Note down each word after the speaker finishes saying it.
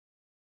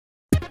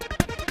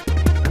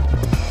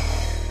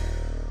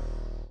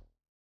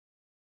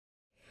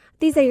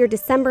These are your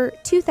December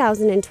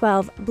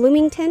 2012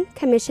 Bloomington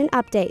Commission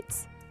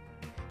updates.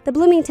 The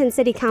Bloomington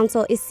City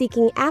Council is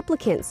seeking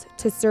applicants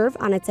to serve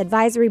on its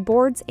advisory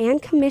boards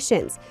and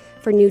commissions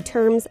for new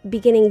terms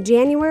beginning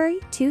January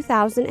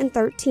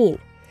 2013.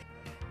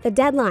 The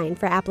deadline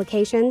for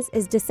applications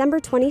is December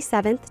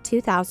 27,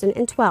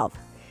 2012.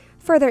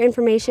 Further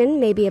information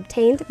may be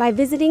obtained by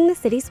visiting the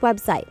city's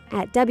website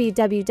at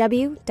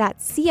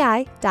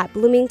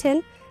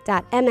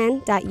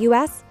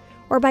www.ci.bloomington.mn.us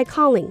or by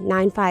calling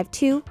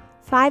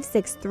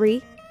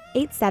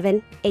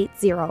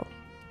 952-563-8780.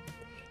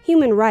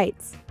 Human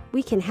rights.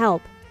 We can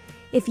help.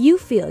 If you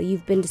feel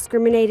you've been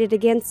discriminated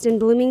against in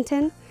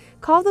Bloomington,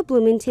 call the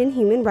Bloomington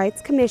Human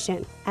Rights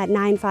Commission at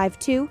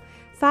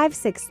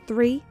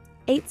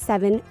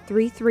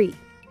 952-563-8733.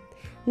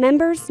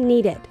 Members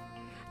needed.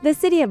 The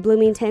City of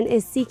Bloomington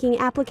is seeking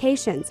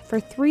applications for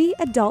 3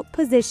 adult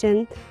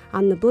positions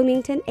on the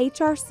Bloomington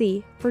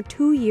HRC for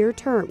 2-year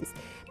terms.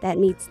 That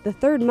meets the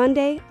 3rd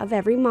Monday of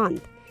every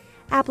month.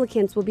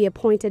 Applicants will be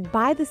appointed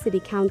by the City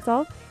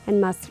Council and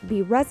must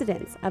be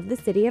residents of the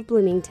City of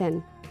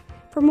Bloomington.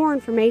 For more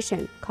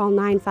information, call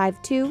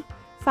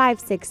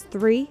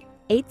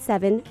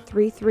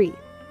 952-563-8733.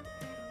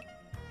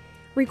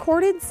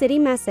 Recorded City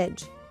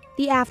Message.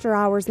 The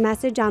after-hours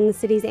message on the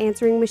city's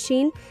answering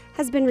machine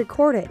has been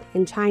recorded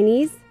in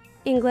Chinese,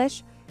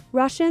 English,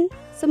 Russian,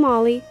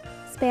 Somali,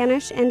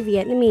 Spanish, and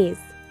Vietnamese.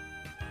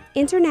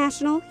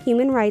 International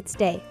Human Rights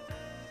Day.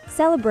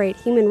 Celebrate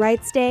Human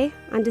Rights Day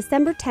on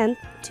December 10,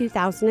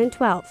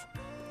 2012.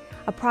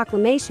 A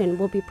proclamation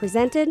will be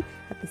presented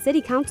at the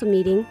City Council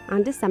meeting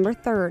on December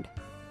 3rd.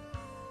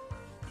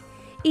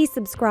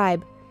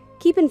 eSubscribe.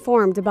 Keep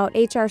informed about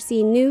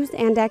HRC news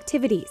and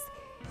activities.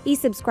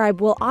 eSubscribe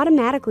will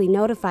automatically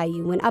notify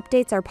you when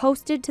updates are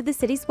posted to the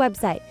city's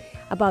website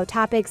about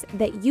topics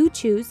that you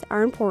choose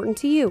are important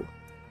to you.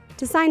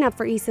 To sign up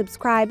for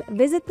eSubscribe,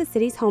 visit the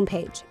city's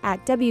homepage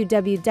at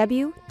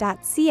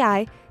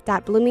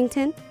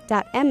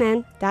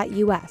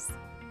www.ci.bloomington.mn.us.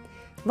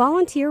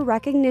 Volunteer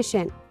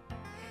recognition.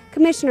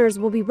 Commissioners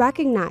will be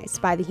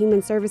recognized by the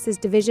Human Services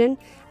Division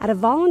at a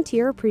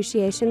Volunteer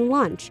Appreciation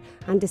Lunch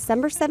on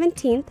December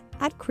 17th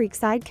at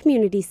Creekside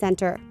Community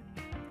Center.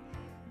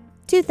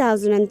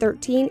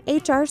 2013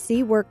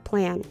 HRC Work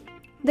Plan.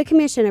 The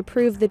Commission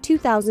approved the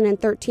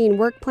 2013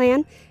 Work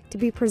Plan to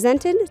be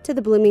presented to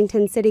the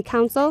Bloomington City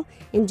Council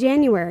in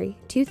January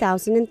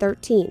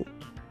 2013.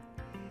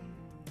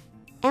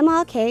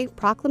 MLK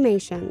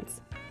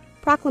Proclamations.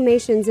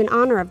 Proclamations in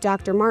honor of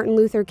Dr. Martin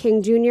Luther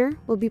King Jr.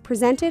 will be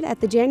presented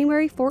at the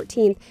January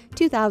 14,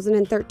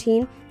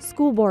 2013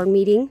 School Board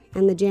meeting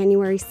and the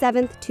January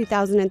 7,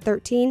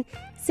 2013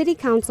 City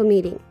Council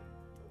meeting.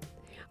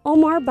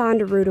 Omar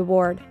Bonderud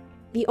Award.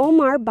 The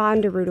Omar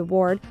Bonderud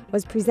Award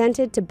was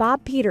presented to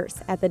Bob Peters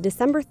at the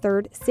December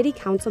 3rd City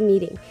Council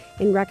meeting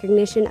in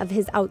recognition of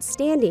his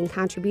outstanding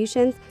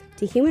contributions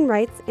to human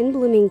rights in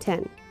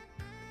Bloomington.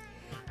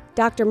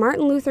 Dr.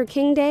 Martin Luther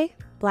King Day,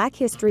 Black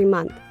History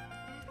Month.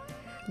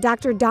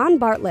 Dr. Don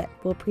Bartlett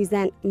will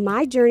present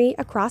My Journey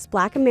Across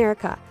Black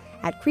America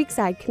at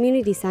Creekside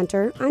Community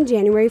Center on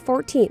January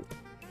 14th.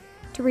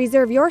 To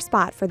reserve your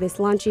spot for this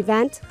lunch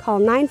event,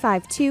 call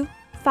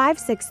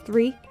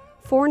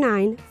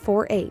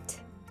 952-563-4948.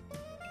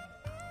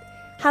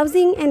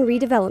 Housing and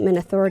Redevelopment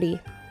Authority.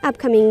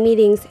 Upcoming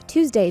meetings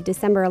Tuesday,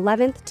 December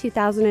 11th,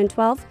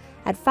 2012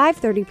 at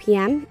 5:30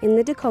 p.m. in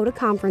the Dakota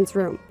Conference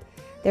Room.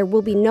 There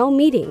will be no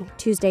meeting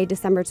Tuesday,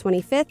 December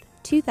 25th,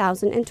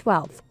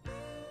 2012.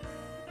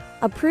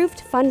 Approved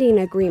funding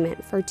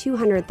agreement for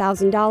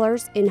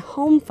 $200,000 in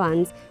home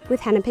funds with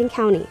Hennepin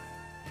County.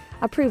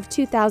 Approved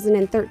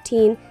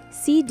 2013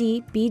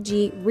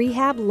 CDBG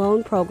Rehab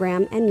Loan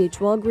Program and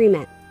Mutual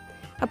Agreement.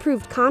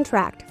 Approved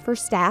contract for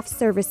staff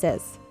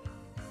services.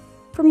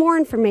 For more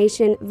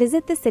information,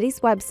 visit the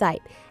city's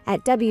website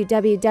at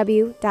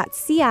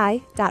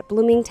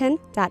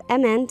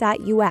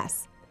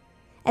www.ci.bloomington.mn.us.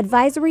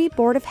 Advisory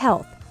Board of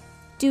Health.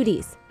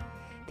 Duties.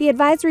 The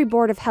Advisory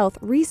Board of Health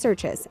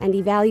researches and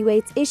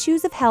evaluates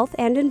issues of health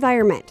and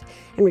environment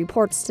and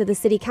reports to the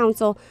City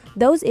Council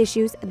those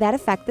issues that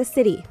affect the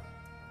city.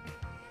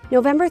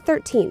 November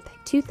 13,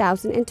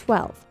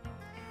 2012.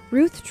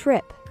 Ruth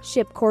Tripp,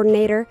 SHIP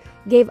Coordinator,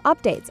 gave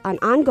updates on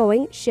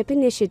ongoing SHIP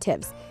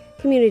initiatives,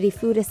 community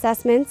food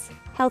assessments,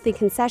 healthy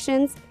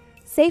concessions,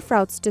 safe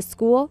routes to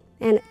school,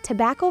 and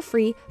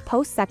tobacco-free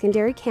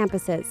post-secondary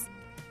campuses.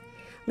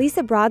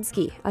 Lisa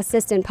Brodsky,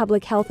 Assistant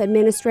Public Health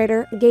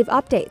Administrator, gave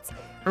updates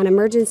on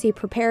emergency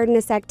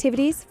preparedness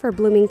activities for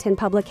Bloomington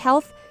Public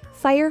Health,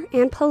 Fire,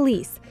 and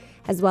Police,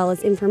 as well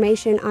as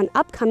information on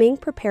upcoming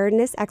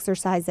preparedness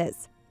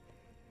exercises.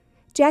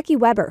 Jackie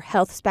Weber,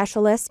 Health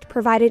Specialist,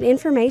 provided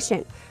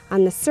information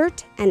on the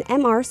CERT and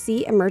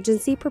MRC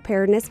Emergency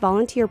Preparedness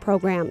Volunteer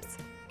Programs.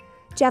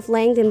 Jeff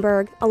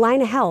Langdenberg,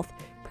 Alina Health,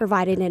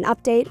 provided an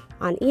update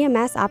on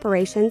EMS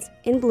operations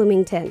in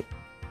Bloomington.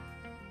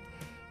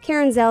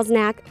 Karen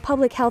Zelznak,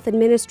 Public Health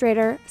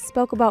Administrator,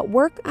 spoke about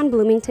work on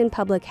Bloomington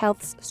Public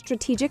Health's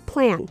strategic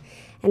plan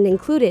and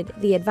included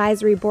the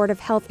Advisory Board of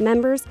Health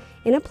members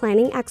in a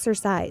planning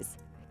exercise.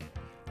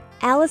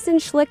 Allison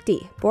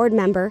Schlichty, board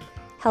member,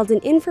 held an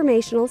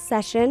informational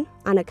session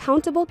on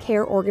accountable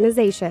care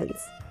organizations.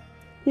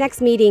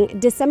 Next meeting,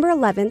 December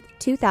 11,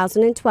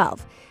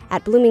 2012,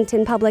 at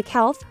Bloomington Public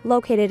Health,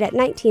 located at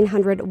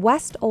 1900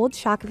 West Old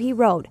Shakopee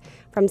Road,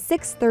 from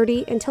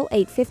 6:30 until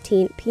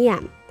 8:15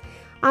 p.m.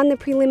 On the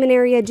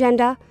preliminary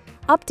agenda,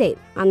 update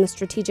on the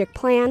strategic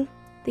plan,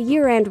 the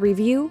year-end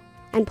review,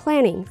 and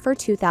planning for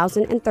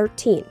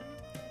 2013.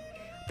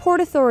 Port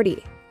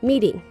Authority,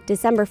 meeting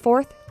December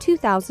 4,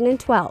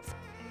 2012,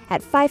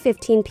 at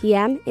 5:15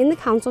 p.m. in the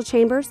council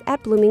chambers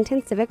at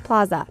Bloomington Civic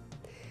Plaza.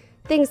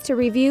 Things to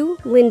review: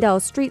 Lindell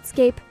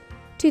Streetscape,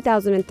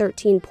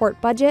 2013 Port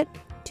Budget,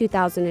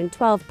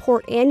 2012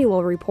 Port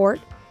Annual Report,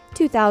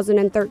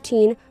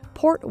 2013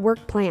 Port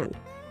Work Plan,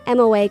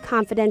 MOA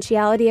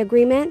Confidentiality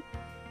Agreement,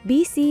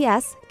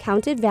 BCS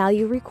Counted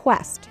Value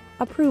Request,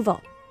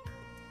 Approval.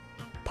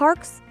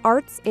 Parks,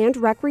 Arts, and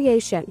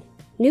Recreation,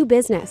 New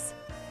Business.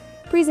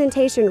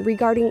 Presentation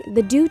regarding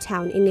the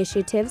Dewtown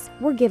initiatives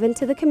were given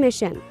to the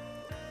Commission.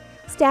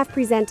 Staff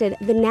presented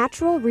the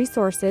Natural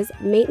Resources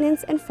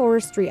Maintenance and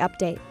Forestry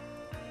Update.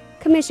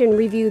 Commission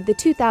reviewed the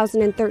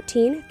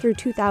 2013 through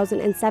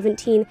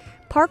 2017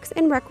 Parks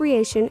and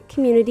Recreation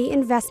Community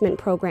Investment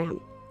Program.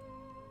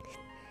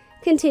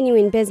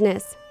 Continuing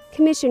business,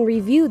 Commission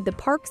reviewed the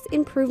Parks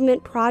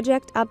Improvement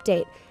Project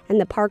Update and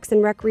the Parks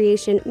and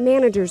Recreation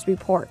Manager's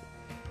Report.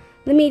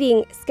 The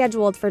meeting,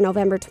 scheduled for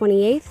November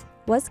 28th,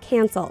 was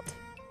canceled.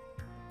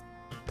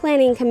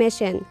 Planning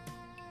Commission,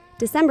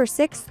 December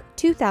 6,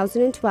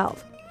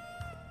 2012.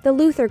 The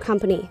Luther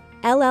Company,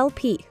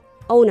 LLP,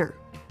 owner.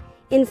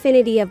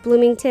 Infinity of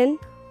Bloomington,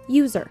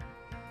 user.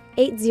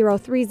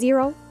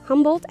 8030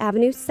 Humboldt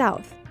Avenue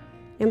South.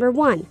 Number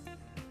 1,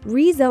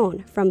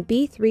 rezone from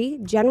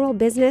B3 General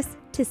Business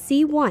to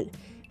C1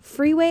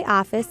 Freeway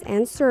Office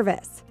and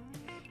Service.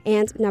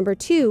 And number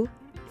 2,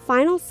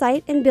 final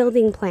site and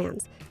building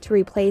plans to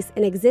replace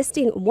an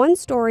existing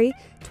one-story,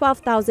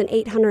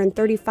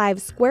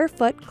 12,835 square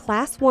foot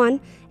Class 1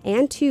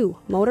 and 2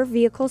 motor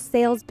vehicle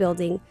sales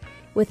building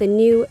with a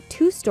new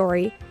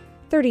two-story,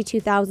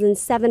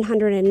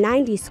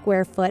 32,790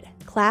 square foot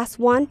Class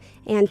 1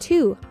 and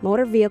 2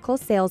 motor vehicle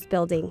sales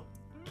building.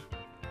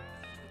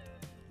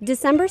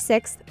 December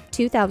 6,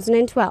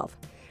 2012,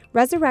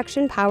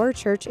 Resurrection Power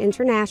Church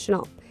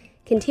International,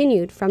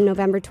 continued from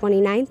November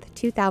 29,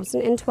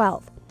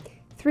 2012,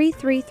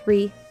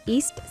 333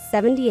 East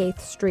 78th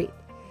Street.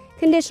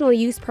 Conditional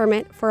use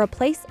permit for a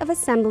place of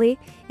assembly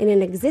in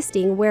an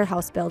existing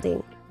warehouse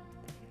building.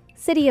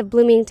 City of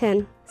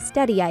Bloomington,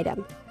 study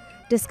item.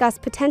 Discuss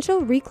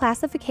potential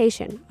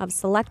reclassification of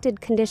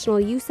selected conditional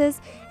uses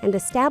and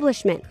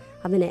establishment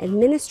of an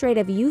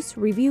administrative use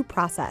review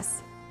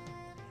process.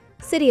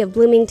 City of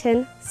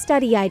Bloomington,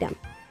 study item.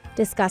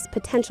 Discuss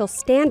potential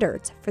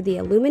standards for the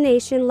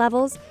illumination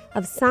levels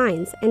of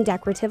signs and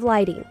decorative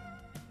lighting.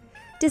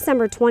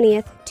 December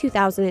 20th,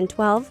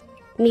 2012,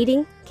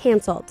 meeting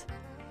canceled.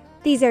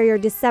 These are your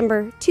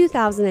December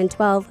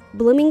 2012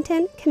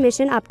 Bloomington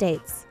Commission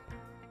updates.